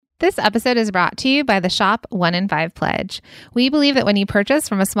This episode is brought to you by the Shop 1 in 5 Pledge. We believe that when you purchase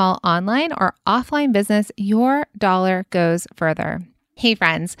from a small online or offline business, your dollar goes further. Hey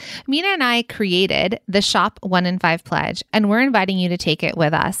friends, Mina and I created the Shop 1 in 5 Pledge, and we're inviting you to take it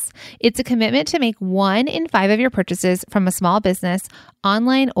with us. It's a commitment to make 1 in 5 of your purchases from a small business,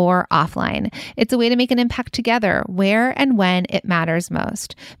 online or offline. It's a way to make an impact together where and when it matters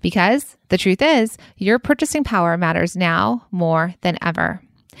most. Because the truth is, your purchasing power matters now more than ever.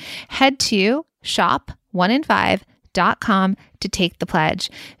 Head to shop1in5.com to take the pledge.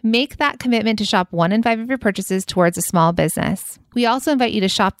 Make that commitment to shop 1 in 5 of your purchases towards a small business. We also invite you to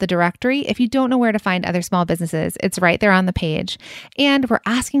shop the directory if you don't know where to find other small businesses. It's right there on the page. And we're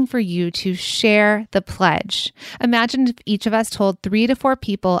asking for you to share the pledge. Imagine if each of us told 3 to 4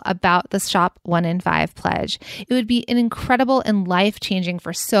 people about the Shop 1 in 5 pledge. It would be an incredible and life-changing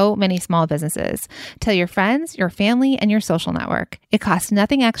for so many small businesses. Tell your friends, your family, and your social network. It costs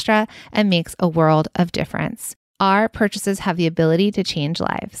nothing extra and makes a world of difference. Our purchases have the ability to change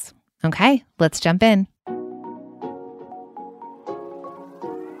lives. Okay, let's jump in.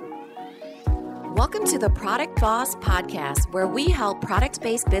 Welcome to the Product Boss Podcast, where we help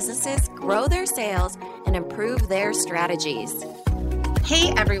product-based businesses grow their sales and improve their strategies.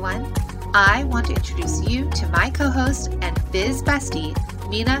 Hey everyone, I want to introduce you to my co-host and biz bestie,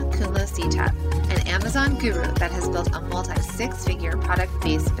 Mina Kunlo-Sitep, an Amazon guru that has built a multi-6-figure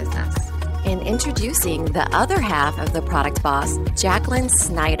product-based business. And introducing the other half of the Product Boss, Jacqueline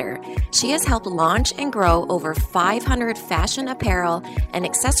Snyder. She has helped launch and grow over 500 fashion apparel and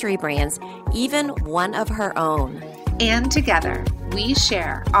accessory brands, even one of her own. And together, we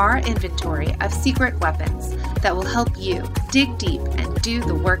share our inventory of secret weapons that will help you dig deep and do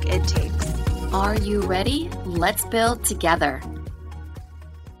the work it takes. Are you ready? Let's build together.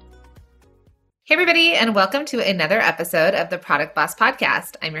 Hey everybody, and welcome to another episode of the Product Boss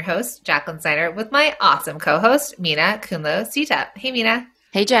Podcast. I'm your host, Jacqueline Snyder, with my awesome co-host, Mina Kunlo-Sitep. Hey Mina.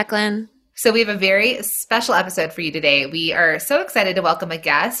 Hey Jacqueline. So we have a very special episode for you today. We are so excited to welcome a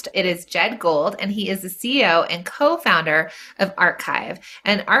guest. It is Jedd Gold, and he is the CEO and co-founder of Archive.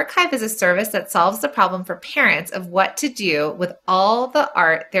 And Archive is a service that solves the problem for parents of what to do with all the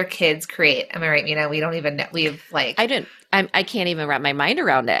art their kids create. Am I right, Mina? We don't even know. I can't even wrap my mind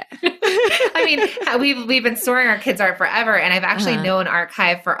around it. I mean, we've been storing our kids' art forever, and I've actually known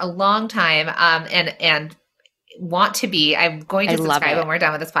Archive for a long time, and want to be. I'm going to subscribe when we're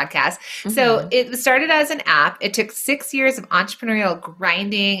done with this podcast. Mm-hmm. So it started as an app. It took 6 years of entrepreneurial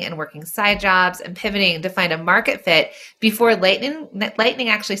grinding and working side jobs and pivoting to find a market fit before lightning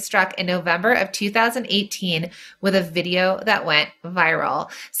actually struck in November of 2018 with a video that went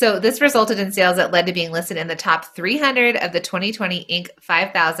viral. So this resulted in sales that led to being listed in the top 300 of the 2020 Inc.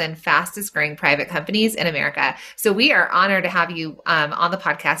 5,000 fastest growing private companies in America. So we are honored to have you on the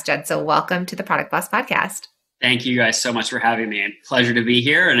podcast, Jedd. So welcome to the Product Boss Podcast. Thank you guys so much for having me. Pleasure to be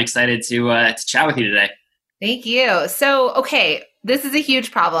here and excited to chat with you today. Thank you. So, okay, this is a huge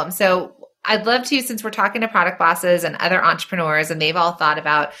problem. So I'd love to, since we're talking to product bosses and other entrepreneurs, and they've all thought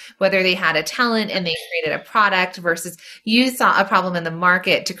about whether they had a talent and they created a product versus you saw a problem in the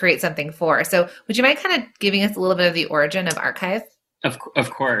market to create something for. So would you mind kind of giving us a little bit of the origin of Archive? Of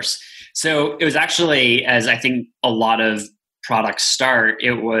course. So it was actually, as I think a lot of products start,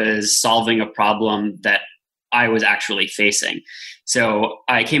 it was solving a problem that I was actually facing. So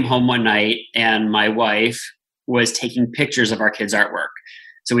I came home one night and my wife was taking pictures of our kids' artwork.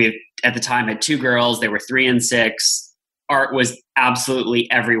 So we, at the time, had 2 girls. They were 3 and 6. Art was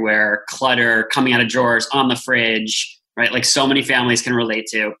absolutely everywhere. Clutter coming out of drawers, on the fridge, right? Like so many families can relate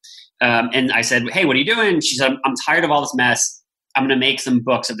to. And I said, hey, what are you doing? She said, I'm tired of all this mess. I'm going to make some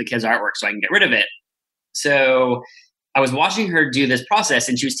books of the kids' artwork so I can get rid of it. So I was watching her do this process,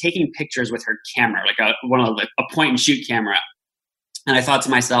 and she was taking pictures with her camera, like a point and shoot camera. And I thought to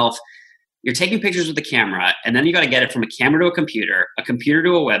myself, you're taking pictures with the camera, and then you got to get it from a camera to a computer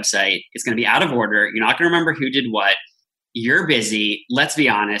to a website. It's going to be out of order. You're not going to remember who did what. You're busy. Let's be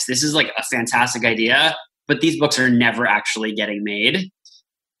honest. This is like a fantastic idea, but these books are never actually getting made.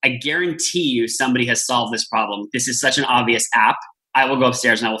 I guarantee you somebody has solved this problem. This is such an obvious app. I will go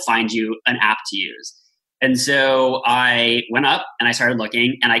upstairs and I will find you an app to use. And so I went up and I started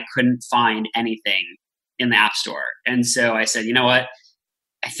looking, and I couldn't find anything in the App Store. And so I said, you know what?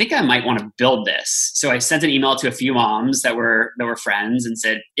 I think I might want to build this. So I sent an email to a few moms that were friends and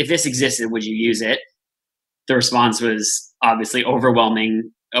said, if this existed, would you use it? The response was obviously overwhelmingly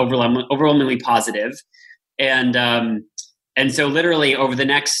positive. And so literally over the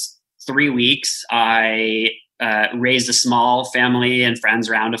next 3 weeks, I raised a small family and friends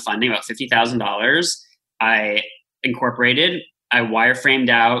round of funding, about $50,000. I incorporated. I wireframed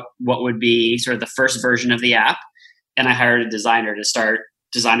out what would be sort of the first version of the app. And I hired a designer to start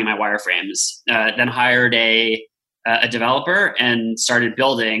designing my wireframes. Then hired a developer and started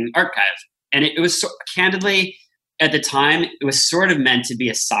building Archive. And it was candidly, at the time, it was sort of meant to be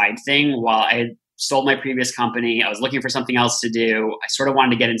a side thing. While I had sold my previous company, I was looking for something else to do. I sort of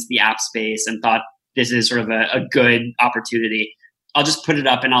wanted to get into the app space and thought this is sort of a good opportunity. I'll just put it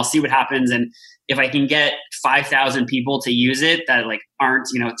up and I'll see what happens. And if I can get 5,000 people to use it that like aren't,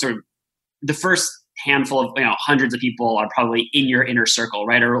 sort of the first handful of, hundreds of people are probably in your inner circle,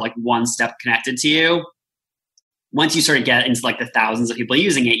 right? Or like one step connected to you. Once you sort of get into like the thousands of people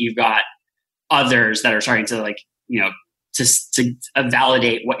using it, you've got others that are starting to like, to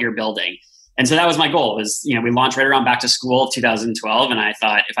validate what you're building. And so that was my goal was, we launched right around back to school 2012. And I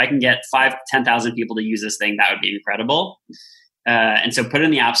thought if I can get 10,000 people to use this thing, that would be incredible. And so put it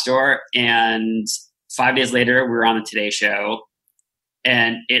in the App Store. And 5 days later, we were on the Today Show.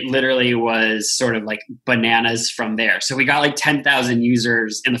 And it literally was sort of like bananas from there. So we got like 10,000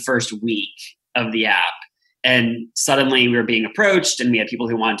 users in the first week of the app. And suddenly we were being approached and we had people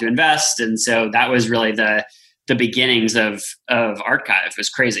who wanted to invest. And so that was really the beginnings of Archive. It was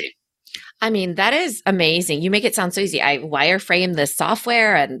crazy. I mean, that is amazing. You make it sound so easy. I wireframe the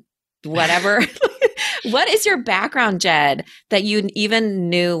software and whatever. What is your background, Jedd, that you even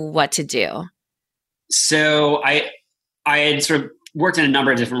knew what to do? So I had sort of worked in a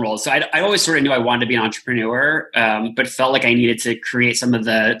number of different roles. So I always sort of knew I wanted to be an entrepreneur, but felt like I needed to create some of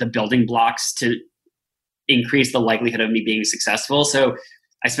the building blocks to increase the likelihood of me being successful. So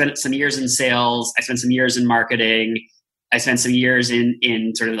I spent some years in sales. I spent some years in marketing. I spent some years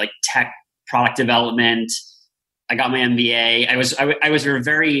in sort of like tech product development. I got my MBA. I was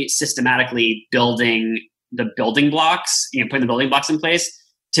very systematically building the building blocks, putting the building blocks in place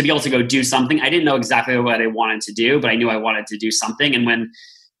to be able to go do something. I didn't know exactly what I wanted to do, but I knew I wanted to do something. And when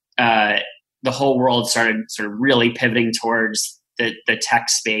the whole world started sort of really pivoting towards the tech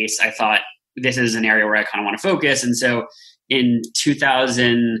space, I thought this is an area where I kind of want to focus. And so in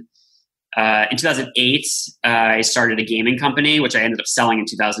 2008, I started a gaming company, which I ended up selling in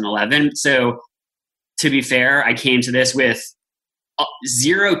 2011. So to be fair, I came to this with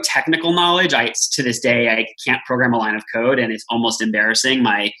zero technical knowledge. To this day, I can't program a line of code, and it's almost embarrassing.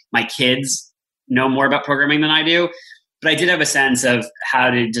 My kids know more about programming than I do, but I did have a sense of how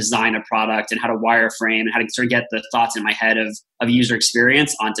to design a product and how to wireframe and how to sort of get the thoughts in my head of user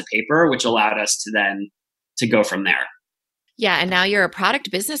experience onto paper, which allowed us to go from there. Yeah. And now you're a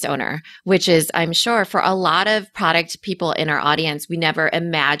product business owner, which is, I'm sure, for a lot of product people in our audience, we never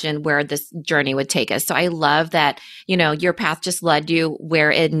imagined where this journey would take us. So I love that, your path just led you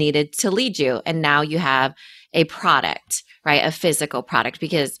where it needed to lead you. And now you have a product, right? A physical product.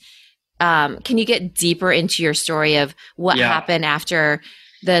 Because can you get deeper into your story of what happened after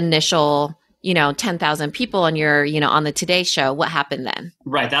the initial 10,000 people and you're, on the Today Show? What happened then?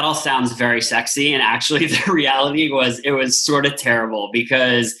 Right. That all sounds very sexy. And actually the reality was it was sort of terrible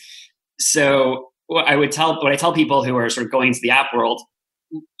because what I tell people who are sort of going into the app world,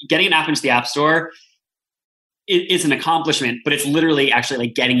 getting an app into the App Store is an accomplishment, but it's literally actually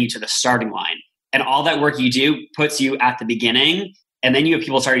like getting you to the starting line. And all that work you do puts you at the beginning. And then you have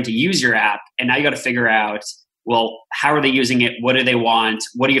people starting to use your app. And now you got to figure out, well, how are they using it? What do they want?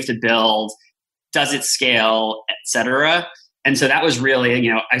 What do you have to build? Does it scale, et cetera? And so that was really,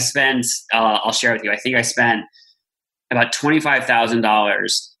 I spent, I'll share with you, I think I spent about $25,000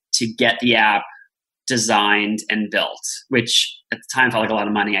 to get the app designed and built, which at the time felt like a lot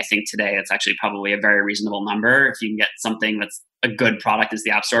of money. I think today it's actually probably a very reasonable number if you can get something that's a good product into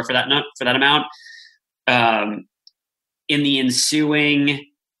the App Store for that amount. In the ensuing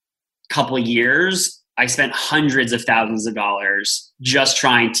couple of years, I spent hundreds of thousands of dollars just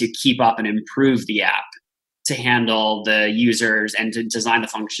trying to keep up and improve the app to handle the users and to design the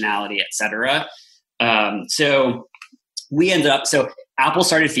functionality, et cetera. So Apple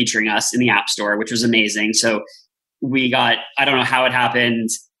started featuring us in the App Store, which was amazing. So I don't know how it happened.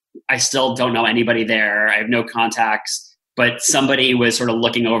 I still don't know anybody there. I have no contacts. But somebody was sort of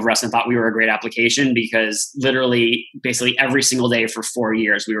looking over us and thought we were a great application because literally basically every single day for 4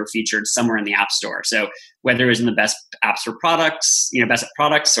 years, we were featured somewhere in the App Store. So whether it was in the best apps for products, best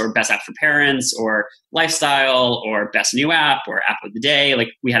products or best app for parents or lifestyle or best new app or app of the day, like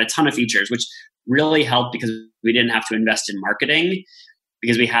we had a ton of features, which really helped because we didn't have to invest in marketing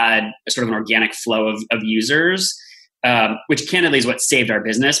because we had a sort of an organic flow of users, which candidly is what saved our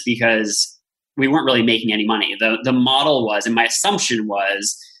business because we weren't really making any money. The model was, and my assumption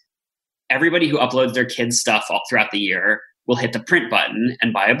was, everybody who uploads their kids' stuff all throughout the year will hit the print button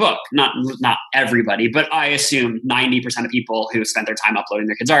and buy a book. Not everybody, but I assume 90% of people who spent their time uploading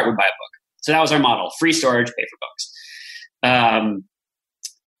their kids' art would buy a book. So that was our model: free storage, pay for books.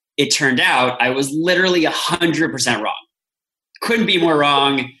 It turned out I was literally 100% wrong. Couldn't be more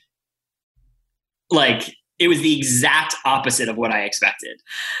wrong. Like, it was the exact opposite of what I expected.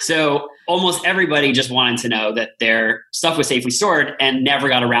 So almost everybody just wanted to know that their stuff was safely stored and never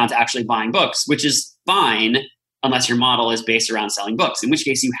got around to actually buying books, which is fine unless your model is based around selling books, in which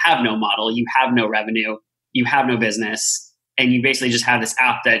case you have no model, you have no revenue, you have no business, and you basically just have this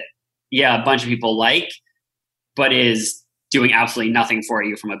app that, yeah, a bunch of people like, but is doing absolutely nothing for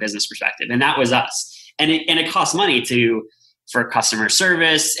you from a business perspective. And that was us. And it costs money for customer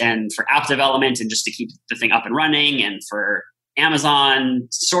service and for app development and just to keep the thing up and running and for Amazon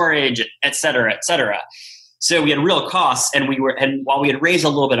storage, et cetera, et cetera. So we had real costs, and while we had raised a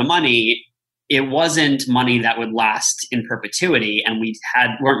little bit of money, it wasn't money that would last in perpetuity, and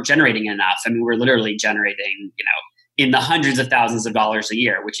weren't generating enough. I mean, we're literally generating, in the hundreds of thousands of dollars a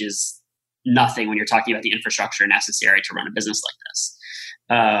year, which is nothing when you're talking about the infrastructure necessary to run a business like this.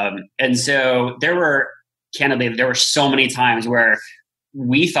 And so there were so many times where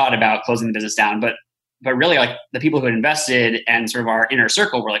we thought about closing the business down, but really, like, the people who had invested and sort of our inner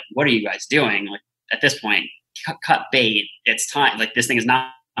circle were like, what are you guys doing? Like, at this point, cut bait. It's time. Like, this thing is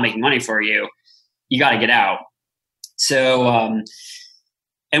not making money for you. You got to get out. So,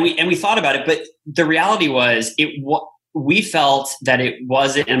 and we thought about it, but the reality was we felt that it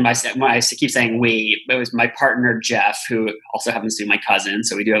wasn't, and I keep saying we, it was my partner, Jeff, who also happens to be my cousin.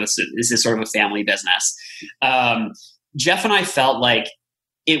 So we do have this is sort of a family business. Jeff and I felt like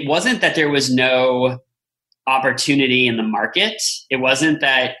it wasn't that there was no opportunity in the market. It wasn't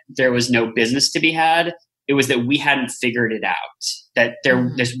that there was no business to be had. It was that we hadn't figured it out, that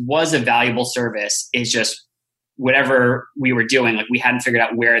this was a valuable service. It's just whatever we were doing, like, we hadn't figured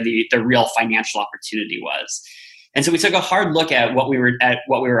out where the real financial opportunity was. And so we took a hard look at what we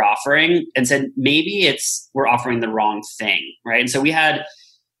were offering and said, maybe we're offering the wrong thing, right? And so we had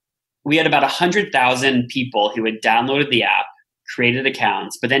about 100,000 people who had downloaded the app, created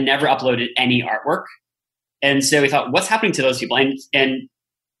accounts, but then never uploaded any artwork. And so we thought, what's happening to those people? And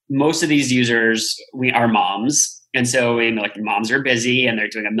most of these users are moms. And so, like, moms are busy and they're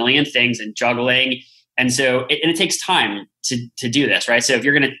doing a million things and juggling. And so it takes time to do this, right? So if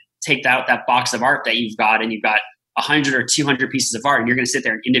you're going to take out that box of art that you've got, and you've got 100 or 200 pieces of art, and you're going to sit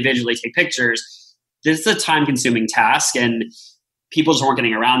there and individually take pictures, this is a time-consuming task, and people just weren't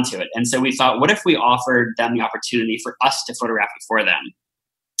getting around to it. And so we thought, what if we offered them the opportunity for us to photograph it for them?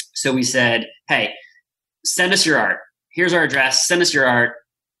 So we said, hey, send us your art. Here's our address. Send us your art.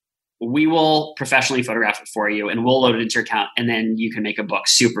 We will professionally photograph it for you, and we'll load it into your account, and then you can make a book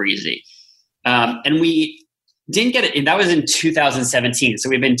super easy. And we didn't get it. And that was in 2017. So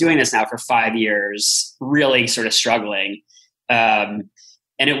we've been doing this now for 5 years, really sort of struggling. And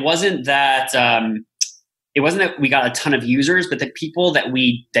it wasn't that we got a ton of users, but the people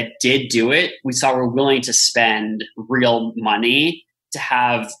that did do it, we saw were willing to spend real money to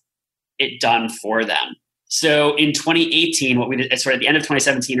have it done for them. So in 2018, what we did, sort of at the end of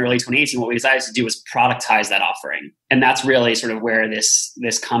 2017, early 2018, what we decided to do was productize that offering. And that's really sort of where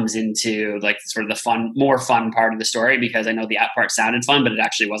this comes into, like, sort of the more fun part of the story, because I know the app part sounded fun, but it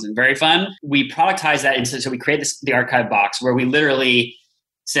actually wasn't very fun. We productized that so we created the archive box, where we literally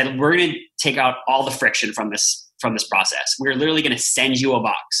said, we're going to take out all the friction from this process. We're literally going to send you a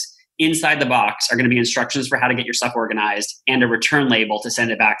box. Inside the box are going to be instructions for how to get your stuff organized and a return label to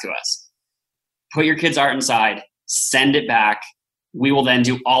send it back to us. Put your kids' art inside, send it back. We will then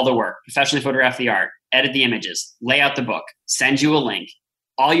do all the work, professionally photograph the art, edit the images, lay out the book, send you a link.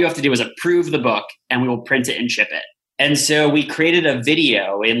 All you have to do is approve the book, and we will print it and ship it. And so we created a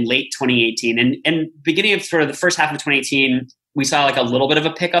video in late 2018, and beginning of sort of the first half of 2018, we saw like a little bit of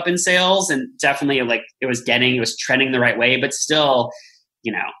a pickup in sales, and definitely like it was trending the right way, but still,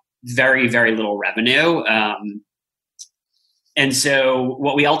 very, very little revenue. And so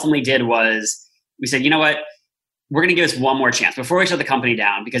what we ultimately did was, we said, you know what, we're going to give this one more chance before we shut the company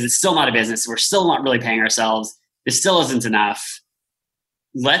down, because it's still not a business. We're still not really paying ourselves. This still isn't enough.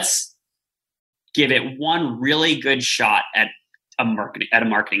 Let's give it one really good shot at a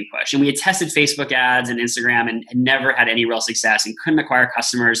marketing push. And we had tested Facebook ads and Instagram and never had any real success and couldn't acquire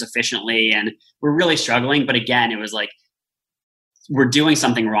customers efficiently. And we're really struggling. But again, it was like, we're doing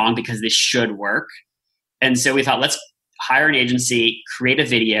something wrong because this should work. And so we thought, let's hire an agency, create a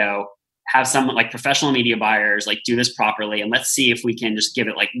video, have someone like professional media buyers, like do this properly. And let's see if we can just give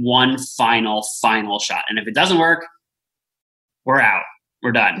it like one final shot. And if it doesn't work, we're out,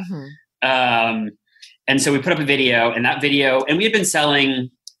 we're done. Mm-hmm. And so we put up a video, and that video, and we had been selling,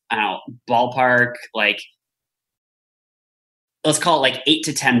 I don't know, ballpark, like, let's call it like 8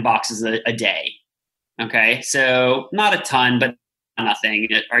 to 10 boxes a day. Okay. So not a ton, but nothing.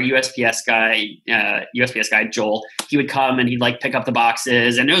 Our USPS guy, Joel, he would come and he'd like pick up the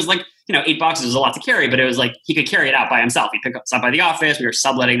boxes, and it was like, 8 boxes was a lot to carry, but it was like, he could carry it out by himself. He'd pick up stuff by the office. We were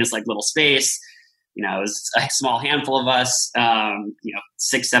subletting this like little space. It was a small handful of us,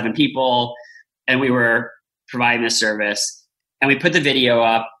 6, 7 people, and we were providing this service. And we put the video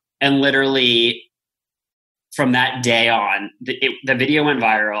up, and literally from that day on, the video went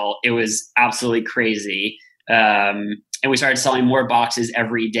viral. It was absolutely crazy. And we started selling more boxes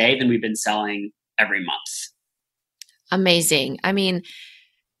every day than we've been selling every month. Amazing. I mean,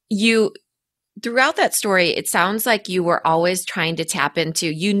 throughout that story, it sounds like you were always trying to tap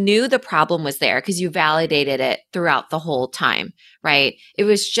into, you knew the problem was there because you validated it throughout the whole time, right? It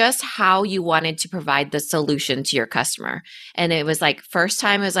was just how you wanted to provide the solution to your customer. And it was like, first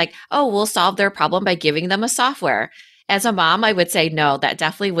time it was like, oh, we'll solve their problem by giving them a software. As a mom, I would say, no, that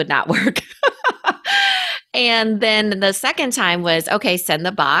definitely would not work. And then the second time was, okay, send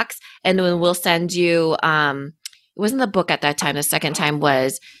the box and then we'll send you, it wasn't the book at that time. The second time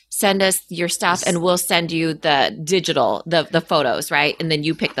was send us your stuff and we'll send you the digital, the photos, right? And then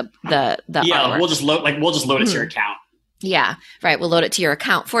you pick the artwork. We'll just load it to your account. Yeah, right. We'll load it to your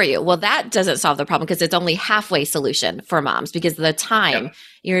account for you. Well, that doesn't solve the problem because it's only halfway solution for moms because of the time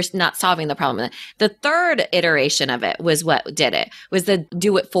you're not solving the problem. The third iteration of it was what did it, was the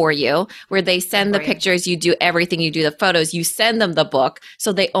do it for you, where they send the pictures, you do everything, you do the photos, you send them the book.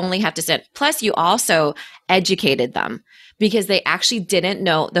 So they only have to send. Plus you also educated them because they actually didn't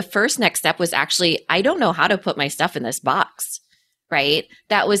know. The first next step was actually, I don't know how to put my stuff in this box, right?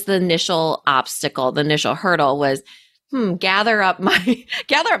 That was the initial obstacle. The initial hurdle was, gather up my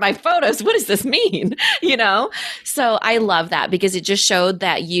photos. What does this mean? So I love that because it just showed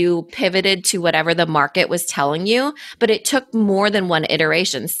that you pivoted to whatever the market was telling you, but it took more than one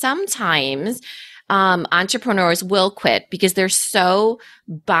iteration. Sometimes entrepreneurs will quit because they're so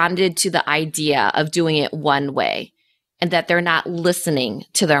bonded to the idea of doing it one way and that they're not listening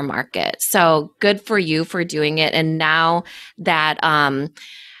to their market. So good for you for doing it. And now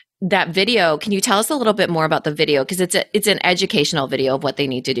that video, can you tell us a little bit more about the video? Because it's an educational video of what they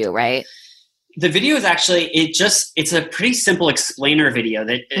need to do, right? The video is actually, it's a pretty simple explainer video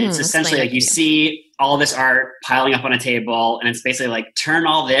that it's essentially like you see all this art piling up on a table and it's basically like turn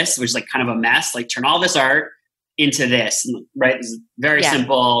all this, which is like kind of a mess, like turn all this art into this, right? It's very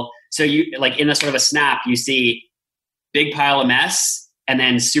simple. So you like in a sort of a snap, you see big pile of mess and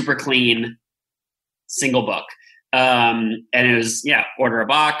then super clean single book. And it was, order a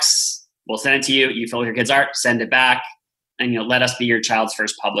box, we'll send it to you, you fill your kid's art, send it back, and let us be your child's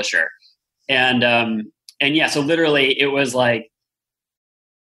first publisher. And so literally it was like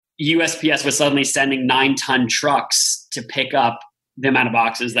USPS was suddenly sending 9-ton trucks to pick up the amount of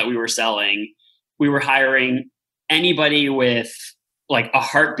boxes that we were selling. We were hiring anybody with like a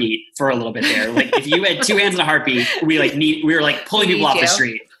heartbeat for a little bit there. Like if you had 2 hands and a heartbeat, we were like pulling people off the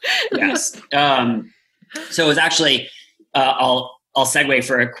street. Yes. So it was actually, I'll segue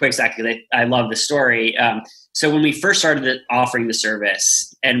for a quick second. I love the story. So when we first started offering the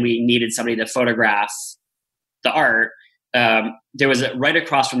service and we needed somebody to photograph the art, there was right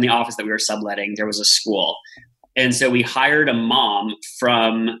across from the office that we were subletting, there was a school. And so we hired a mom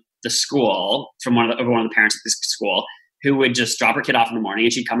from the school, from one of the parents at this school, who would just drop her kid off in the morning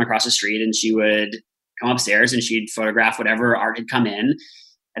and she'd come across the street and she would come upstairs and she'd photograph whatever art had come in.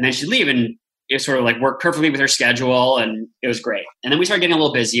 And then she'd leave and it sort of like worked perfectly with her schedule and it was great. And then we started getting a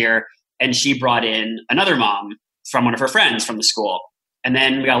little busier and she brought in another mom from one of her friends from the school. And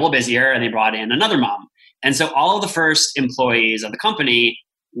then we got a little busier and they brought in another mom. And so all of the first employees of the company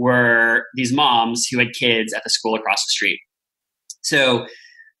were these moms who had kids at the school across the street. So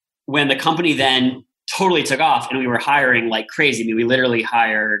when the company then totally took off and we were hiring like crazy, I mean, we literally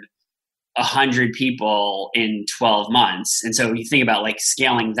hired 100 people in 12 months. And so you think about like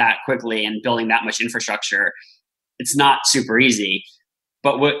scaling that quickly and building that much infrastructure, it's not super easy.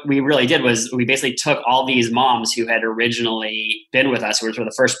 But what we really did was we basically took all these moms who had originally been with us, who were sort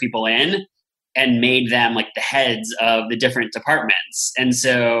of the first people in, and made them like the heads of the different departments. And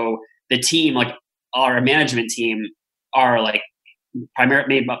so the team, like our management team, are like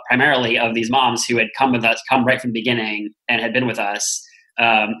made primarily of these moms who had come right from the beginning and had been with us.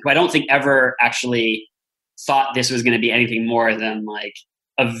 Who I don't think ever actually thought this was going to be anything more than like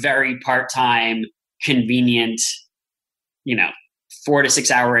a very part-time, convenient, 4 to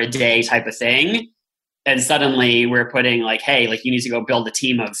 6 hour a day type of thing. And suddenly we're putting like, hey, like you need to go build a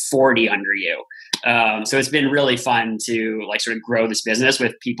team of 40 under you. So it's been really fun to like sort of grow this business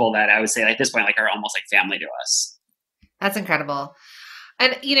with people that I would say at this point, like are almost like family to us. That's incredible.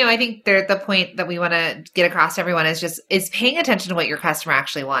 And, I think the point that we want to get across to everyone is paying attention to what your customer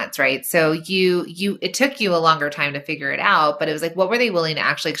actually wants, right? So it took you a longer time to figure it out, but it was like, what were they willing to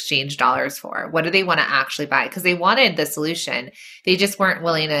actually exchange dollars for? What do they want to actually buy? Because they wanted the solution. They just weren't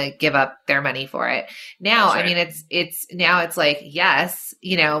willing to give up their money for it. Now, right. I mean, it's like, yes,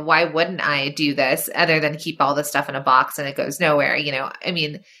 why wouldn't I do this other than keep all this stuff in a box and it goes nowhere? I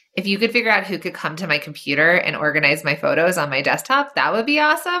mean, if you could figure out who could come to my computer and organize my photos on my desktop, that would be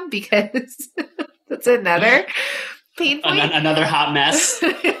awesome, because that's another pain point. Another hot mess.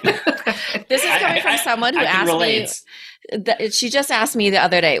 This is coming from someone who asked me. She just asked me the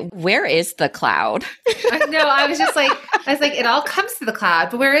other day, where is the cloud? No, I was like, it all comes to the cloud,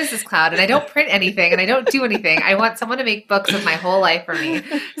 but where is this cloud? And I don't print anything and I don't do anything. I want someone to make books of my whole life for me.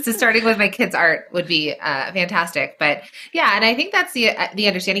 So starting with my kids' art would be fantastic. But yeah, and I think that's the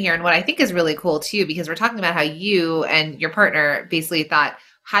understanding here. And what I think is really cool too, because we're talking about how you and your partner basically thought,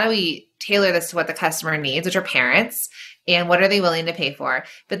 how do we tailor this to what the customer needs, which are parents, and what are they willing to pay for?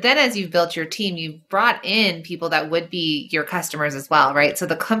 But then as you've built your team, you've brought in people that would be your customers as well, right? So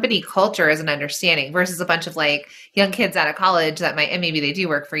the company culture is an understanding versus a bunch of like young kids out of college that and maybe they do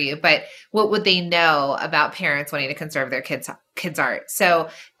work for you, but what would they know about parents wanting to conserve their kids' art? So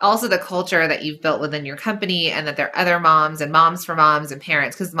also the culture that you've built within your company, and that there are other moms and moms for moms and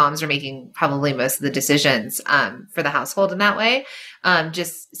parents, because moms are making probably most of the decisions for the household in that way.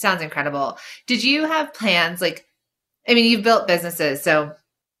 Just sounds incredible. Did you have plans, you've built businesses, so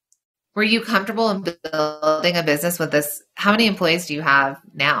were you comfortable in building a business with this? How many employees do you have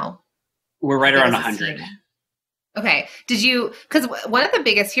now? We're right around 100. Okay. Because one of the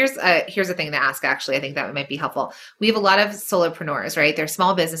biggest, here's a thing to ask, actually, I think that might be helpful. We have a lot of solopreneurs, right? They're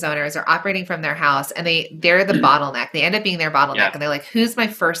small business owners, they're operating from their house, and they're the bottleneck. They end up being their bottleneck. Yeah. And they're like, who's my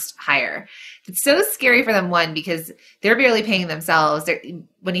first hire? It's so scary for them, one, because they're barely paying themselves.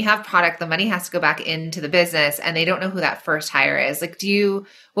 When you have product, the money has to go back into the business, and they don't know who that first hire is.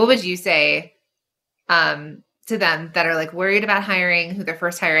 What would you say to them that are like worried about hiring, who their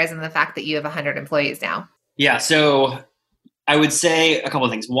first hire is, and the fact that you have 100 employees now? Yeah. So I would say a couple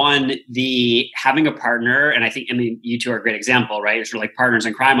of things. One, having a partner, and you two are a great example, right? It's like partners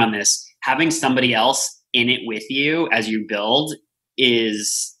in crime on this. Having somebody else in it with you as you build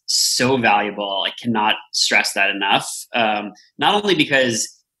is so valuable. I cannot stress that enough. Not only because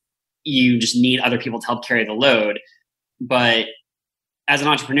you just need other people to help carry the load, but as an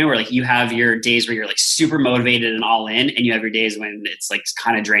entrepreneur, you have your days where you're super motivated and all in, and you have your days when it's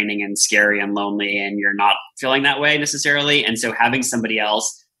kind of draining and scary and lonely, and you're not feeling that way necessarily. And so having somebody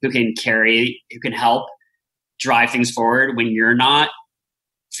else who can help drive things forward when you're not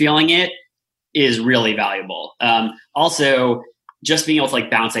feeling it is really valuable. Also, just being able to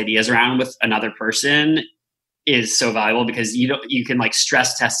bounce ideas around with another person is so valuable, because you can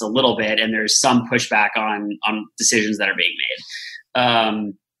stress test a little bit, and there's some pushback on decisions that are being made.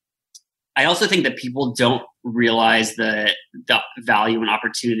 I also think that people don't realize the value and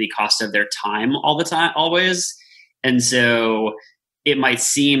opportunity cost of their time always. And so it might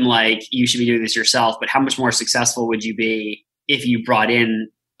seem like you should be doing this yourself, but how much more successful would you be if you brought in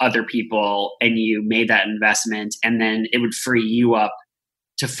other people and you made that investment, and then it would free you up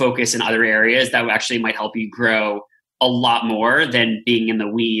to focus in other areas that actually might help you grow a lot more than being in the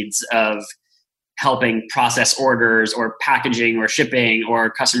weeds of helping process orders or packaging or shipping or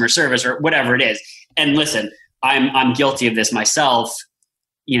customer service or whatever it is. And listen, I'm guilty of this myself.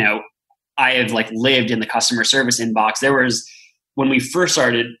 I have lived in the customer service inbox. There was, when we first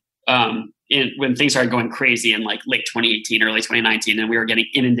started, when things started going crazy in late 2018, early 2019, and we were getting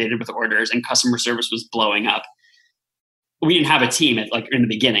inundated with orders and customer service was blowing up. We didn't have a team in the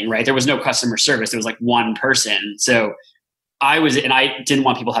beginning, right? There was no customer service. There was one person. So I didn't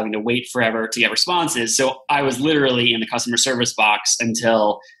want people having to wait forever to get responses. So I was literally in the customer service box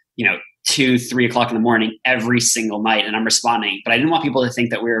until, 2-3 o'clock in the morning every single night. And I'm responding, but I didn't want people to think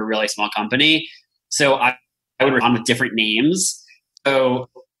that we were a really small company. So I would respond with different names. So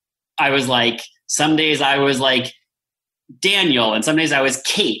I was some days I was Daniel, and some days I was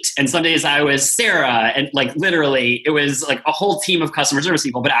Kate, and some days I was Sarah. And literally it was a whole team of customer service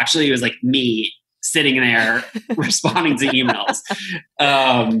people, but actually it was me sitting there responding to emails.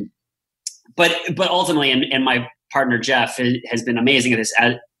 But ultimately, and my partner, Jeff, has been amazing at this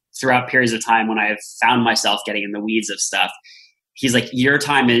throughout periods of time when I have found myself getting in the weeds of stuff. He's your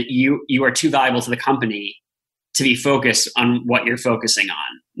time, you are too valuable to the company to be focused on what you're focusing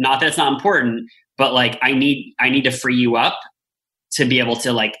on. Not that it's not important, but I need to free you up to be able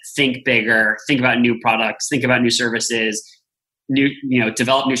to like think bigger, think about new products, think about new services,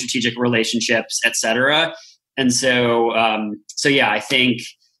 develop new strategic relationships, et cetera. And so, yeah, I think,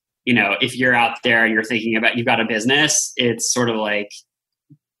 if you're out there and you're thinking about, you've got a business, it's sort of like,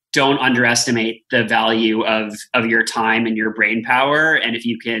 don't underestimate the value of your time and your brain power. And if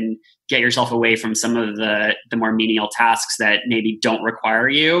you can get yourself away from some of the more menial tasks that maybe don't require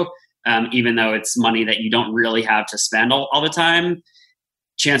you, even though it's money that you don't really have to spend all the time,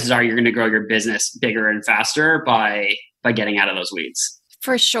 chances are you're going to grow your business bigger and faster by getting out of those weeds.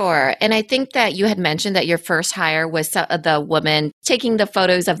 For sure. And I think that you had mentioned that your first hire was the woman taking the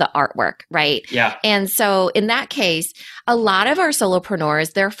photos of the artwork, right? Yeah. And so in that case, a lot of our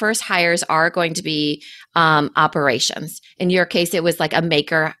solopreneurs, their first hires are going to be operations. In your case, it was like a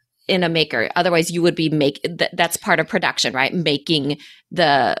maker. Otherwise, you would be that's part of production, right? Making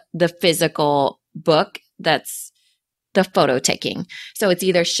the physical book that's the photo taking. So it's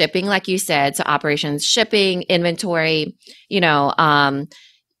either shipping, like you said, so operations, shipping, inventory,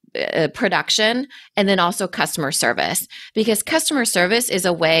 production, and then also customer service. Because customer service is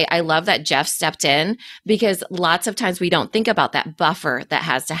a way, I love that Jeff stepped in, because lots of times we don't think about that buffer that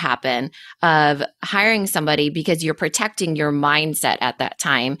has to happen of hiring somebody, because you're protecting your mindset at that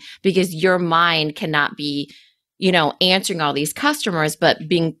time, because your mind cannot be answering all these customers, but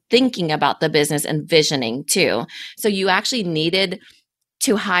thinking about the business and visioning too. So you actually needed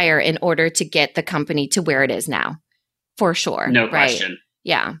to hire in order to get the company to where it is now, for sure. No question. Right?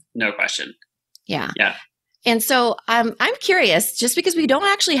 Yeah. No question. Yeah. Yeah. And so I'm curious, just because we don't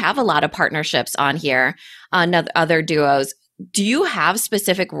actually have a lot of partnerships on here on other duos, do you have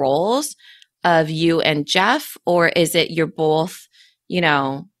specific roles of you and Jeff, or is it you're both,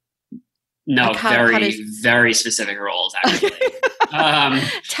 No, like very specific roles, actually.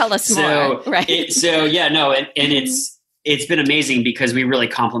 Tell us more. Right. And it's been amazing because we really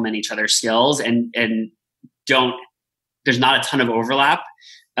complement each other's skills and there's not a ton of overlap.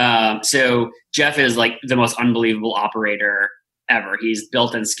 So Jeff is like the most unbelievable operator ever. He's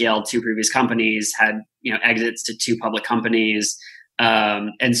built and scaled 2 previous companies, had, exits to 2 public companies.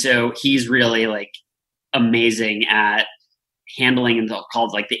 And so he's really like amazing at handling and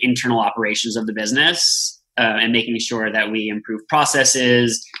called like the internal operations of the business, and making sure that we improve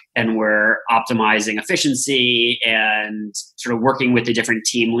processes and we're optimizing efficiency and sort of working with the different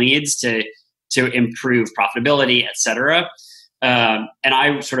team leads to improve profitability, et cetera. And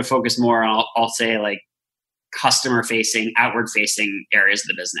I sort of focus more on, I'll say like customer facing, outward facing areas of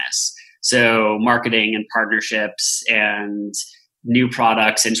the business. So marketing and partnerships and new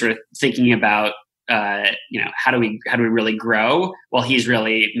products and sort of thinking about how do we really grow while he's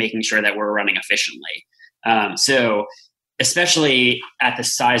really making sure that we're running efficiently. So especially at the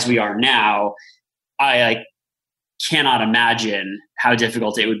size we are now, I cannot imagine how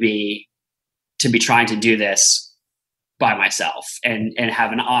difficult it would be to be trying to do this by myself and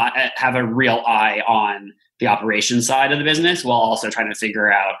have a real eye on the operation side of the business while also trying to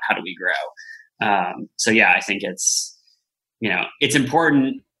figure out how do we grow. So yeah, I think it's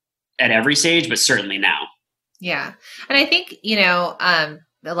important at every stage, but certainly now. Yeah. And I think,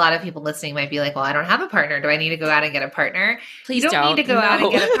 a lot of people listening might be like, well, I don't have a partner. Do I need to go out and get a partner? Please you don't need to go out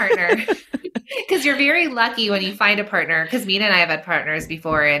and get a partner because you're very lucky when you find a partner, because Mina and I have had partners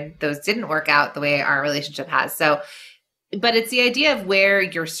before and those didn't work out the way our relationship has. So, but it's the idea of where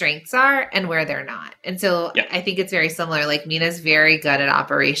your strengths are and where they're not. And so I think it's very similar. Like Mina's very good at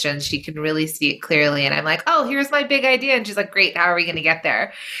operations. She can really see it clearly. And I'm like, oh, here's my big idea. And she's like, great. How are we going to get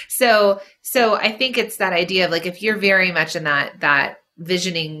there? So I think it's that idea of like, if you're very much in that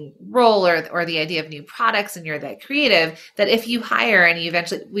visioning role or the idea of new products and you're that creative, that if you hire and you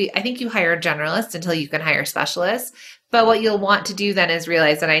I think you hire generalists until you can hire specialists. But what you'll want to do then is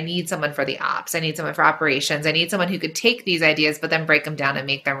realize that I need someone for the ops. I need someone for operations. I need someone who could take these ideas, but then break them down and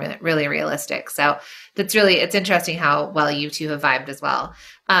make them really realistic. So it's interesting how well you two have vibed as well.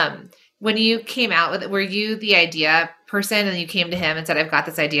 When you came out with it, were you the idea person and you came to him and said, I've got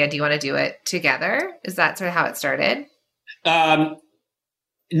this idea. Do you want to do it together? Is that sort of how it started?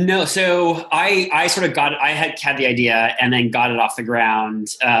 No, so I sort of I had the idea and then got it off the ground,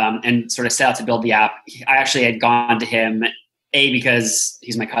 and sort of set out to build the app. I actually had gone to him, because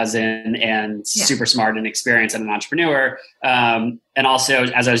he's my cousin and super smart and experienced and an entrepreneur. And also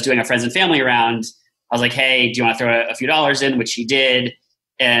as I was doing a friends and family round, I was like, hey, do you want to throw a few dollars in? Which he did.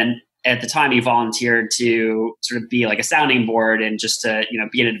 And at the time he volunteered to sort of be like a sounding board and just to,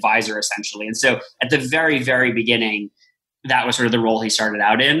 be an advisor essentially. And so at the very, very beginning, that was sort of the role he started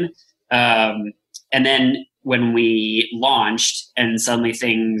out in. And then when we launched and suddenly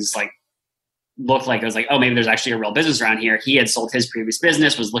things like looked like it was like, oh, maybe there's actually a real business around here. He had sold his previous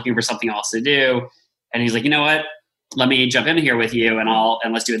business, was looking for something else to do. And he's like, you know what? Let me jump in here with you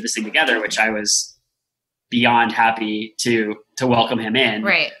and let's do this thing together, which I was beyond happy to welcome him in.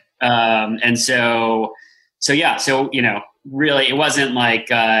 Right. And so, really it wasn't like,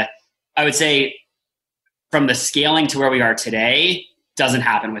 I would say from the scaling to where we are today doesn't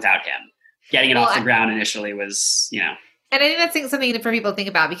happen without him. Getting it off the ground initially was, And I think that's something for people to think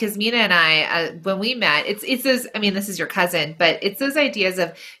about, because Mina and I, when we met, it's those, I mean, this is your cousin, but it's those ideas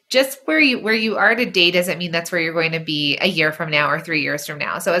of just where you are today doesn't mean that's where you're going to be a year from now or 3 years from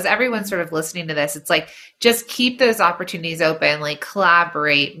now. So as everyone's sort of listening to this, it's like, just keep those opportunities open, like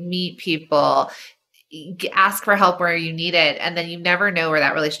collaborate, meet people, ask for help where you need it. And then you never know where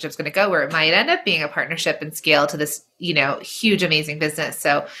that relationship's going to go, where it might end up being a partnership and scale to this, huge, amazing business.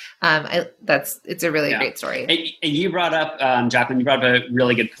 So it's a really great story. And you brought up, Jacqueline, you brought up a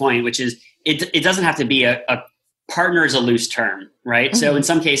really good point, which is it doesn't have to be a partner is a loose term, right? Mm-hmm. So in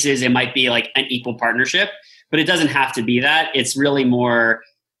some cases it might be like an equal partnership, but it doesn't have to be that. It's really more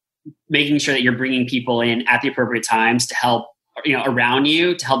making sure that you're bringing people in at the appropriate times to help, around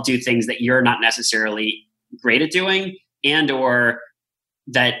you, to help do things that you're not necessarily great at doing, and or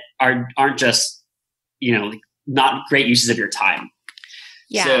that aren't just, not great uses of your time.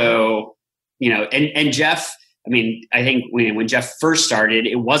 Yeah. So, and Jeff, I mean, I think when Jeff first started,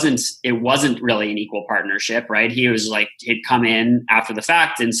 it wasn't really an equal partnership, right? He was like, he'd come in after the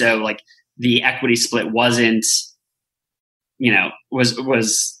fact. And so like the equity split wasn't,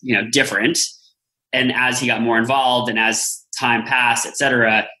 was different. And as he got more involved and as time passed, et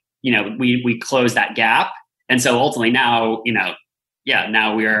cetera, we closed that gap. And so ultimately now,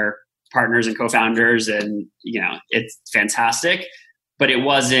 now we are partners and co-founders, and, it's fantastic. But it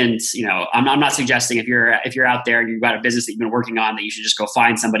wasn't, I'm not suggesting if you're out there and you've got a business that you've been working on, that you should just go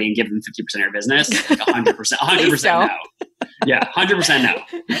find somebody and give them 50% of your business. Like 100% no. Yeah, 100% no.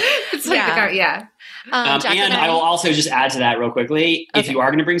 It's like yeah. And I will also just add to that real quickly. Okay. If you are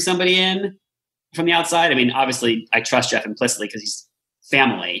going to bring somebody in from the outside, I mean, obviously I trust Jeff implicitly because he's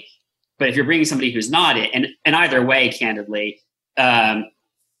family. But if you're bringing somebody who's not it, and either way, candidly,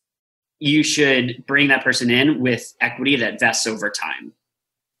 you should bring that person in with equity that vests over time.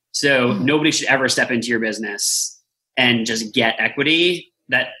 So nobody should ever step into your business and just get equity.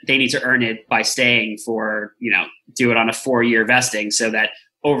 That they need to earn it by staying for, do it on a 4-year vesting, so that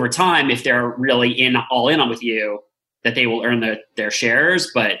over time, if they're really all in on with you, that they will earn their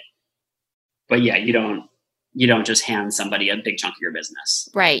shares. But yeah, you don't just hand somebody a big chunk of your business.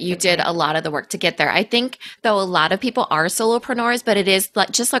 Right. You did a lot of the work to get there. I think, though, a lot of people are solopreneurs, but it is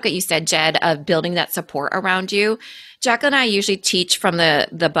just like what you said, Jedd, of building that support around you. Jacqueline and I usually teach from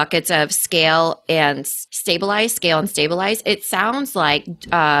the buckets of scale and stabilize, scale and stabilize. It sounds like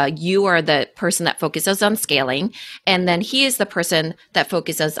you are the person that focuses on scaling, and then he is the person that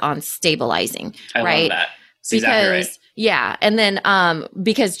focuses on stabilizing. I love that. That's exactly right. Yeah. And then,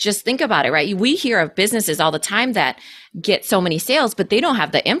 because just think about it, right? We hear of businesses all the time that get so many sales, but they don't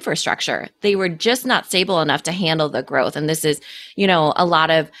have the infrastructure. They were just not stable enough to handle the growth. And this is, a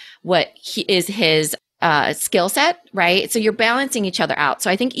lot of what is his skill set, right? So you're balancing each other out. So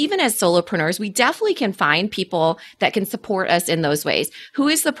I think even as solopreneurs, we definitely can find people that can support us in those ways. Who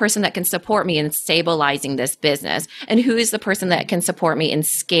is the person that can support me in stabilizing this business? And who is the person that can support me in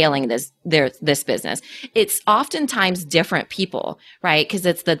scaling this business? It's oftentimes different people, right? Because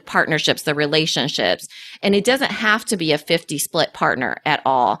it's the partnerships, the relationships. And it doesn't have to be a 50 split partner at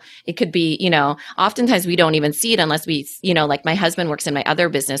all. It could be, oftentimes we don't even see it unless we, like my husband works in my other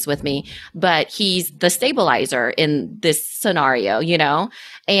business with me, but he's the stabilizer in this scenario,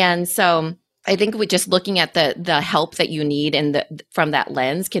 And so I think with just looking at the help that you need and from that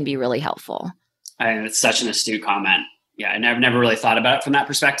lens can be really helpful. It's such an astute comment. Yeah. And I've never really thought about it from that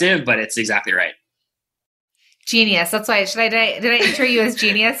perspective, but it's exactly right. Genius. That's why, did I intro you as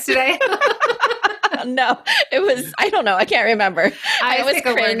genius today? No, it was, I don't know. I can't remember. I was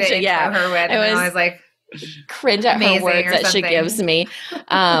cringe. Yeah. Her with, I was like, cringe at her words that she gives me.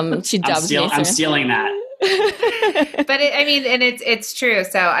 She dubs me. I'm stealing that. But it's true.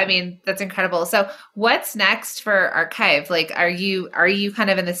 So, I mean, that's incredible. So what's next for Archive? Like, are you kind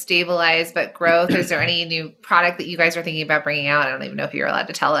of in the stabilize but growth? Is there any new product that you guys are thinking about bringing out? I don't even know if you're allowed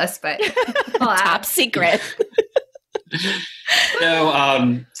to tell us, but top secret.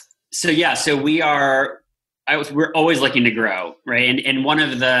 So we're always looking to grow, right? And one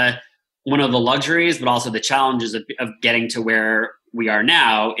of the luxuries, but also the challenges of getting to where we are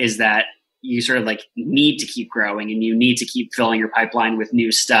now is that you sort of like need to keep growing, and you need to keep filling your pipeline with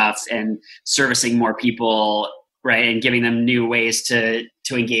new stuff and servicing more people right? And giving them new ways to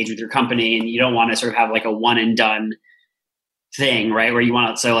engage with your company. And you don't want to sort of have like a one and done thing, right? Where you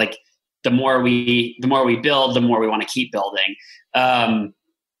want to, so like the more we build, the more we want to keep building.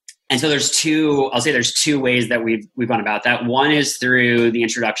 And so there's two ways that we've gone about that. One is through the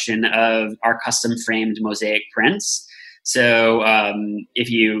introduction of our custom framed mosaic prints. So if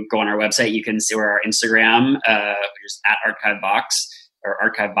you go on our website, you can see where our Instagram, which is at archivebox or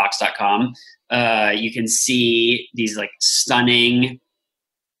archivebox.com. You can see these like stunning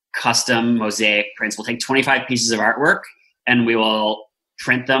custom mosaic prints. We'll take 25 pieces of artwork and we will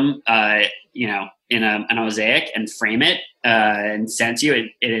print them, in a mosaic and frame it and send to you.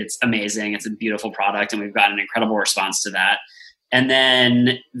 It's amazing. It's a beautiful product, and we've got an incredible response to that. And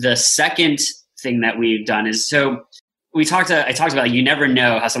then the second thing that we've done is, so I talked about, you never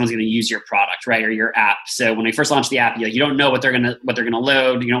know how someone's going to use your product, right, or your app. So when we first launched the app, you don't know what they're going to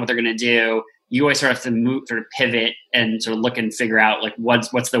load, you know what they're going to do. You always sort of have to sort of pivot and sort of look and figure out like what's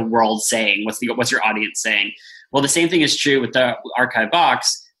the world saying, what's your audience saying. Well, the same thing is true with the archive box.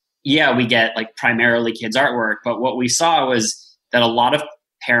 Yeah, we get like primarily kids artwork, but what we saw was that a lot of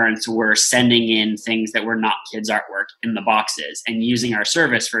parents were sending in things that were not kids artwork in the boxes and using our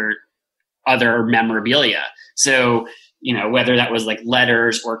service for other memorabilia. So, whether that was like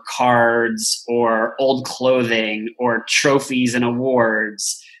letters or cards or old clothing or trophies and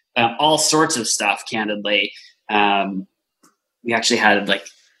awards, all sorts of stuff, candidly. We actually had like,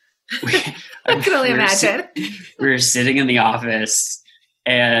 I can only imagine. We were sitting in the office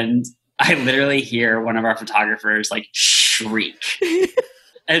and I literally hear one of our photographers like shriek.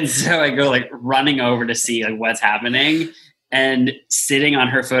 And so I go like running over to see like what's happening, and sitting on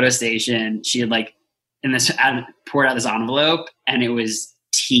her photo station, she had like poured out this envelope and it was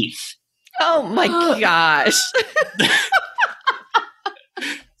teeth. Oh my gosh.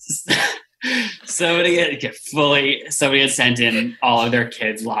 Somebody had sent in all of their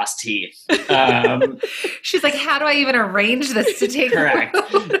kids' lost teeth. She's like, how do I even arrange this to take? Correct.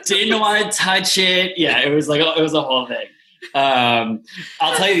 Didn't want to touch it. Yeah, it was a whole thing.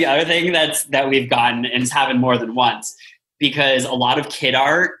 I'll tell you the other thing that we've gotten, and it's happened more than once, because a lot of kid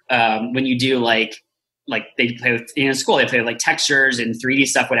art, when you do like they play with, in school, they play with like textures and 3D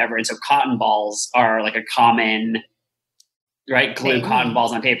stuff, whatever. And so cotton balls are like a common, right? Glue cotton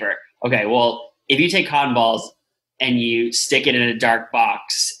balls on paper. Okay, well, if you take cotton balls and you stick it in a dark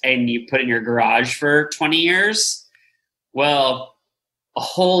box and you put it in your garage for 20 years, well, a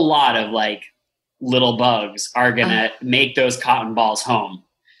whole lot of like little bugs are going to make those cotton balls home.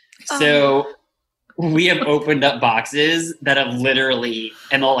 So we have opened up boxes that have literally,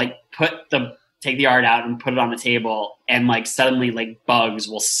 and they'll like take the art out and put it on the table, and like suddenly like bugs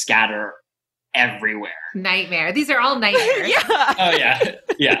will scatter everywhere. Nightmare. These are all nightmares. Yeah. Oh yeah.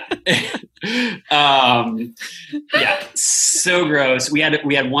 Yeah. Yeah. So gross. We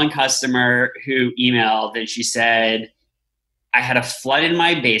had one customer who emailed and she said, I had a flood in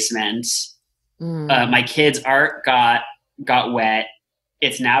my basement. My kids' art got wet.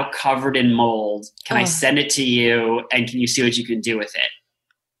 It's now covered in mold. Can I send it to you? And can you see what you can do with it?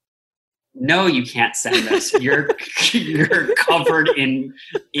 No, you can't send this. You're covered in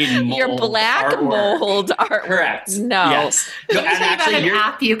mold. Your black artwork. mold artwork. Correct. No. Yes. Let me tell you about an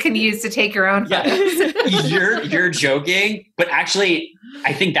app you can use to take your own photos. Yeah, you're joking, but actually,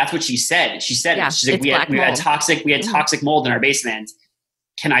 I think that's what she said. She's like, we had toxic mold in our basement.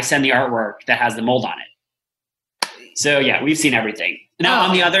 Can I send the artwork that has the mold on it? So yeah, we've seen everything. Now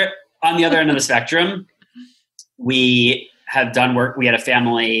on the other end of the spectrum, we have done work. We had a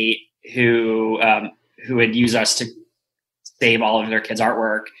family who had used us to save all of their kids'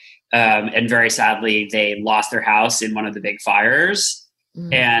 artwork. And very sadly, they lost their house in one of the big fires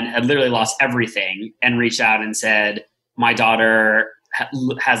and had literally lost everything, and reached out and said, my daughter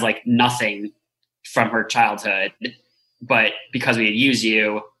has like nothing from her childhood, but because we had used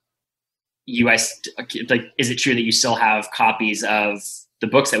you guys, like, is it true that you still have copies of the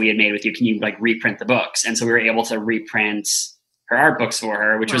books that we had made with you? Can you like reprint the books? And so we were able to reprint her art books for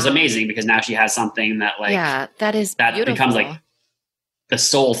her, which was amazing, because now she has something that like, that beautiful. Becomes like the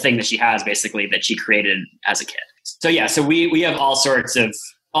sole thing that she has, basically, that she created as a kid. So yeah, so we have all sorts of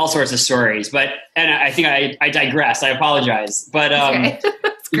stories, but, and I think I digress. I apologize, but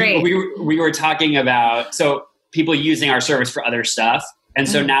That's great. We were talking about, so people using our service for other stuff. And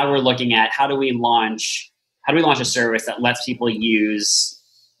so now we're looking at how do we launch a service that lets people use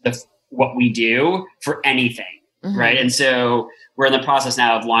what we do for anything. Right. And so we're in the process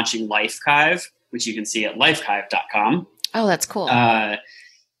now of launching Lifekive, which you can see at lifekive.com. Oh, that's cool.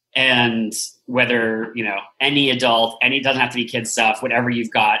 And whether, any adult, doesn't have to be kid stuff, whatever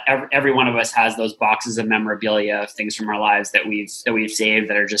you've got, every one of us has those boxes of memorabilia of things from our lives that we've saved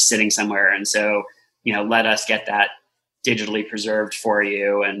that are just sitting somewhere. And so, let us get that digitally preserved for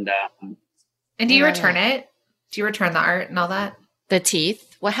you. And do you return it? Do you return the art and all that? The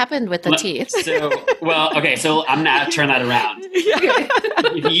teeth? What happened with the teeth? So I'm going to turn that around.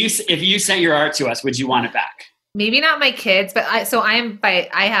 If you sent your art to us, would you want it back? Maybe not my kids, but I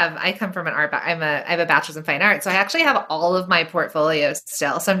come from an art, I have a bachelor's in fine art. So I actually have all of my portfolios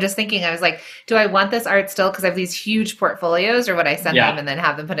still. So I'm just thinking, I was like, do I want this art still? Cause I have these huge portfolios, or would I send them and then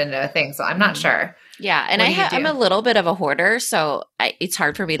have them put into a thing? So I'm not sure. Yeah. And I'm a little bit of a hoarder, so it's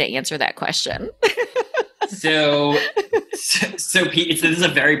hard for me to answer that question. So Pete, this is a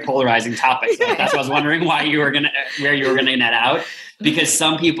very polarizing topic. So that's why I was wondering where you were going to net out, because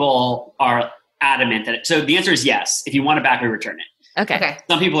some people are adamant that so the answer is yes. If you want it back, we return it. Okay.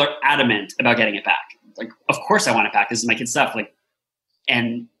 Some people are adamant about getting it back. Like, of course I want it back. This is my kid's stuff. Like,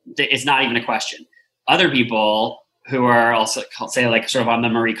 and it's not even a question. Other people who are also, say, like, sort of on the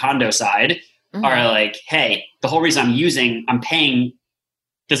Marie Kondo side, are like, hey, the whole reason I'm paying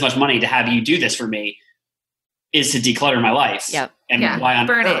this much money to have you do this for me is to declutter my life. Yep. And why on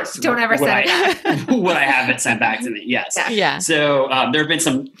burn earth it. Don't ever send it back. Would I have it sent back to me? Yes. Yeah. So there have been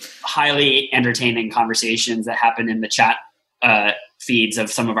some highly entertaining conversations that happen in the chat feeds of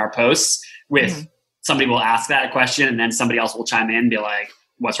some of our posts with somebody will ask that question, and then somebody else will chime in and be like,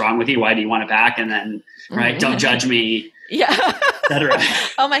 what's wrong with you? Why do you want it back? And then, don't judge me. Yeah. Etc.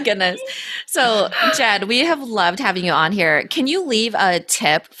 Oh my goodness. So Jedd, we have loved having you on here. Can you leave a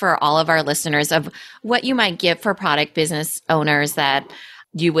tip for all of our listeners of what you might give for product business owners that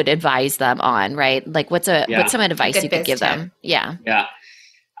you would advise them on, right? Like what's some advice you could give them? Yeah. Yeah.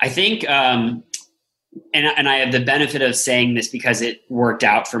 I think, and I have the benefit of saying this because it worked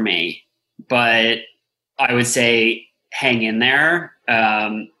out for me, but I would say hang in there,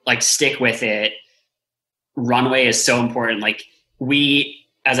 stick with it. Runway is so important. Like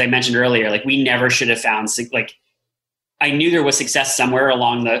as I mentioned earlier, we never should have found, I knew there was success somewhere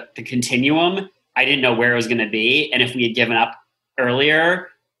along the continuum. I didn't know where it was going to be. And if we had given up earlier,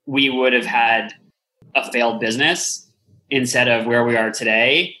 we would have had a failed business instead of where we are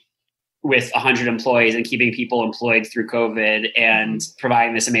today with 100 employees and keeping people employed through COVID and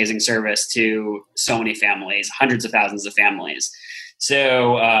providing this amazing service to so many families, hundreds of thousands of families.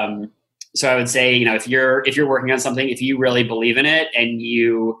 So I would say, if you're working on something, if you really believe in it and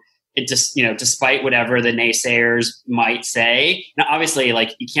despite whatever the naysayers might say, now obviously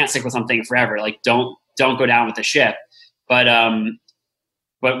you can't stick with something forever. Don't go down with the ship. But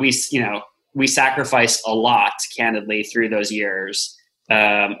we sacrificed a lot, candidly, through those years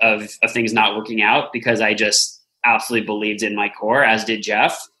of things not working out, because I just absolutely believed in my core, as did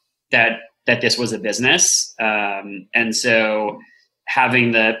Jeff, that this was a business. And so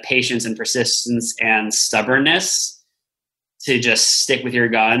having the patience and persistence and stubbornness to just stick with your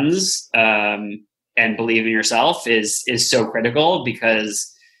guns and believe in yourself is so critical,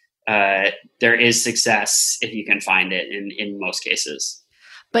 because there is success if you can find it in most cases.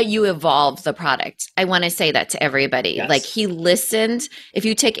 But you evolve the product. I want to say that to everybody. Yes. He listened. If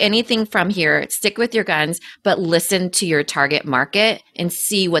you take anything from here, stick with your guns, but listen to your target market and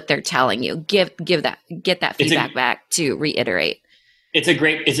see what they're telling you. Get that feedback back to reiterate. It's a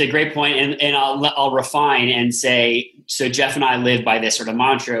great point, and I'll refine and say, so Jeff and I live by this sort of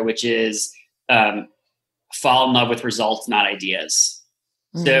mantra, which is fall in love with results, not ideas.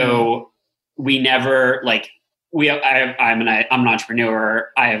 Mm-hmm. So we never I'm an entrepreneur.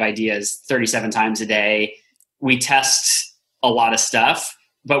 I have ideas 37 times a day. We test a lot of stuff,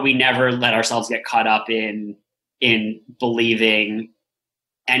 but we never let ourselves get caught up in believing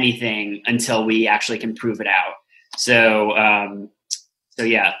anything until we actually can prove it out. So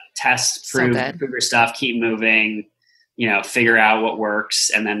yeah, test, prove your stuff, keep moving, figure out what works,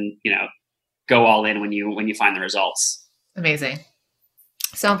 and then, go all in when you find the results. Amazing.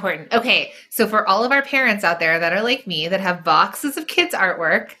 So important. Okay. So for all of our parents out there that are like me, that have boxes of kids'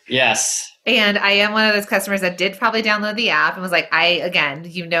 artwork. Yes. And I am one of those customers that did probably download the app and was like,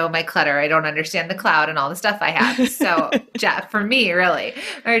 my clutter. I don't understand the cloud and all the stuff I have. So Jeff, for me, really,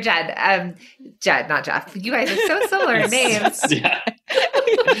 or Jedd, not Jeff. You guys are so similar in names. Yeah.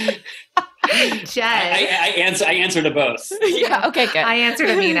 Jedd. I answer to both. Yeah. Okay, good. I answer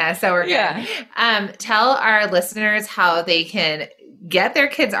to Mina. So we're good. Tell our listeners how they can get their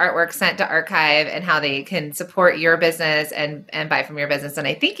kids' artwork sent to archive and how they can support your business and buy from your business. And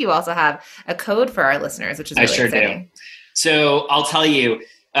I think you also have a code for our listeners, which is really exciting. Do. So I'll tell you,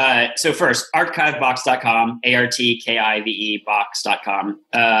 So first, archivebox.com, ARTKIVE box.com.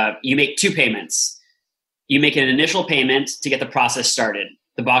 You make 2 payments. You make an initial payment to get the process started.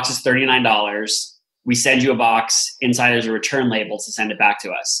 The box is $39. We send you a box. Inside is a return label to send it back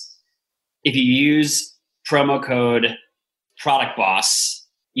to us. If you use promo code PRODUCTBOSS,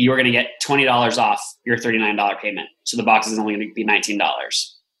 you're going to get $20 off your $39 payment. So the box is only going to be $19.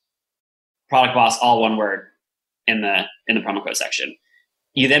 Product Boss, all one word in the promo code section.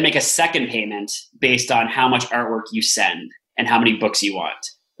 You then make a second payment based on how much artwork you send and how many books you want.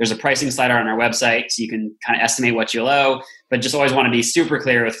 There's a pricing slider on our website, so you can kind of estimate what you'll owe, but just always want to be super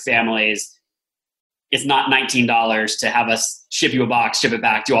clear with families. It's not $19 to have us ship you a box, ship it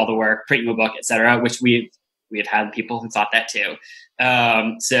back, do all the work, print you a book, etc., which we have had people who thought that too.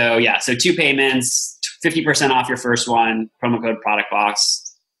 So 2 payments, 50% off your first one, promo code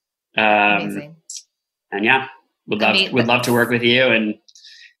PRODUCTBOSS. Amazing. And yeah, we'd love to work with you, and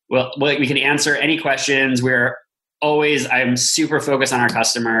we can answer any questions. I'm super focused on our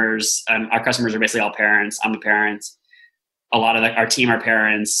customers. Our customers are basically all parents. I'm a parent. A lot of our team are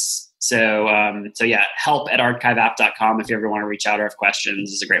parents. So help@archiveapp.com if you ever want to reach out or have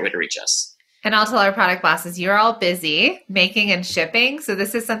questions is a great way to reach us. And I'll tell our product bosses, you're all busy making and shipping. So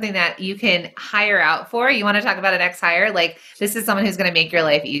this is something that you can hire out for. You want to talk about an ex-hire? Like, this is someone who's going to make your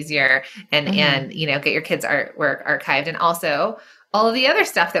life easier and get your kids' artwork archived. And also all of the other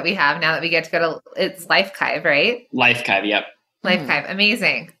stuff that we have now that we get to go to, it's Lifekive, right? Lifekive, yep. Lifekive,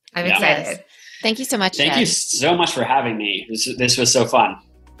 amazing. I'm excited. Yes. Thank you so much, Thank you so much for having me. This was so fun.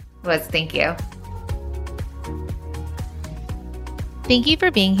 Thank you. Thank you for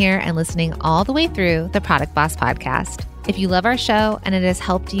being here and listening all the way through the Product Boss podcast. If you love our show and it has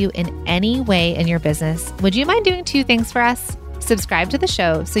helped you in any way in your business, would you mind doing 2 things for us? Subscribe to the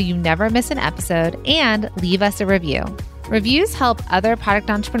show so you never miss an episode and leave us a review. Reviews help other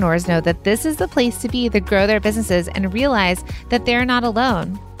product entrepreneurs know that this is the place to be to grow their businesses and realize that they're not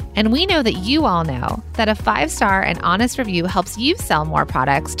alone. And we know that you all know that a 5-star and honest review helps you sell more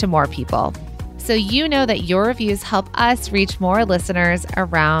products to more people. So you know that your reviews help us reach more listeners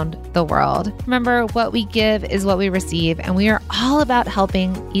around the world. Remember, what we give is what we receive, and we are all about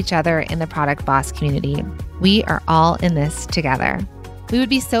helping each other in the Product Boss community. We are all in this together. We would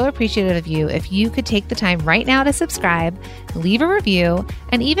be so appreciative of you if you could take the time right now to subscribe, leave a review,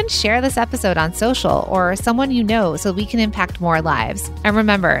 and even share this episode on social or someone you know so we can impact more lives. And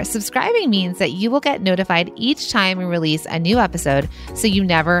remember, subscribing means that you will get notified each time we release a new episode so you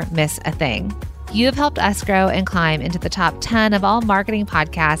never miss a thing. You have helped us grow and climb into the top 10 of all marketing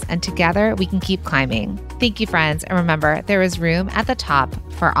podcasts, and together we can keep climbing. Thank you, friends. And remember, there is room at the top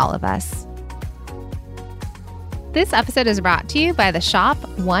for all of us. This episode is brought to you by the Shop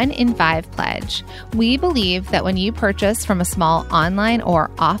 1 in 5 Pledge. We believe that when you purchase from a small online or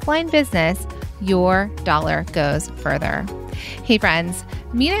offline business, your dollar goes further. Hey friends,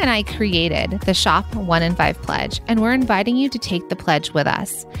 Mina and I created the Shop 1 in 5 Pledge, and we're inviting you to take the pledge with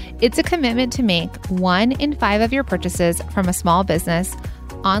us. It's a commitment to make 1 in 5 of your purchases from a small business,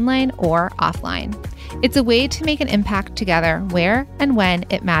 online or offline. It's a way to make an impact together where and when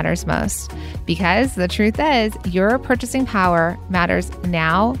it matters most. Because the truth is, your purchasing power matters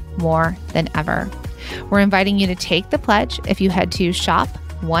now more than ever. We're inviting you to take the pledge if you head to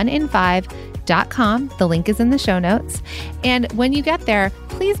shop1in5.com. The link is in the show notes. And when you get there,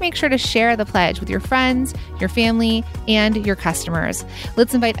 please make sure to share the pledge with your friends, your family, and your customers.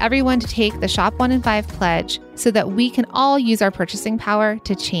 Let's invite everyone to take the Shop 1 in 5 pledge so that we can all use our purchasing power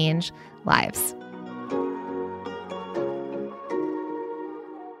to change lives.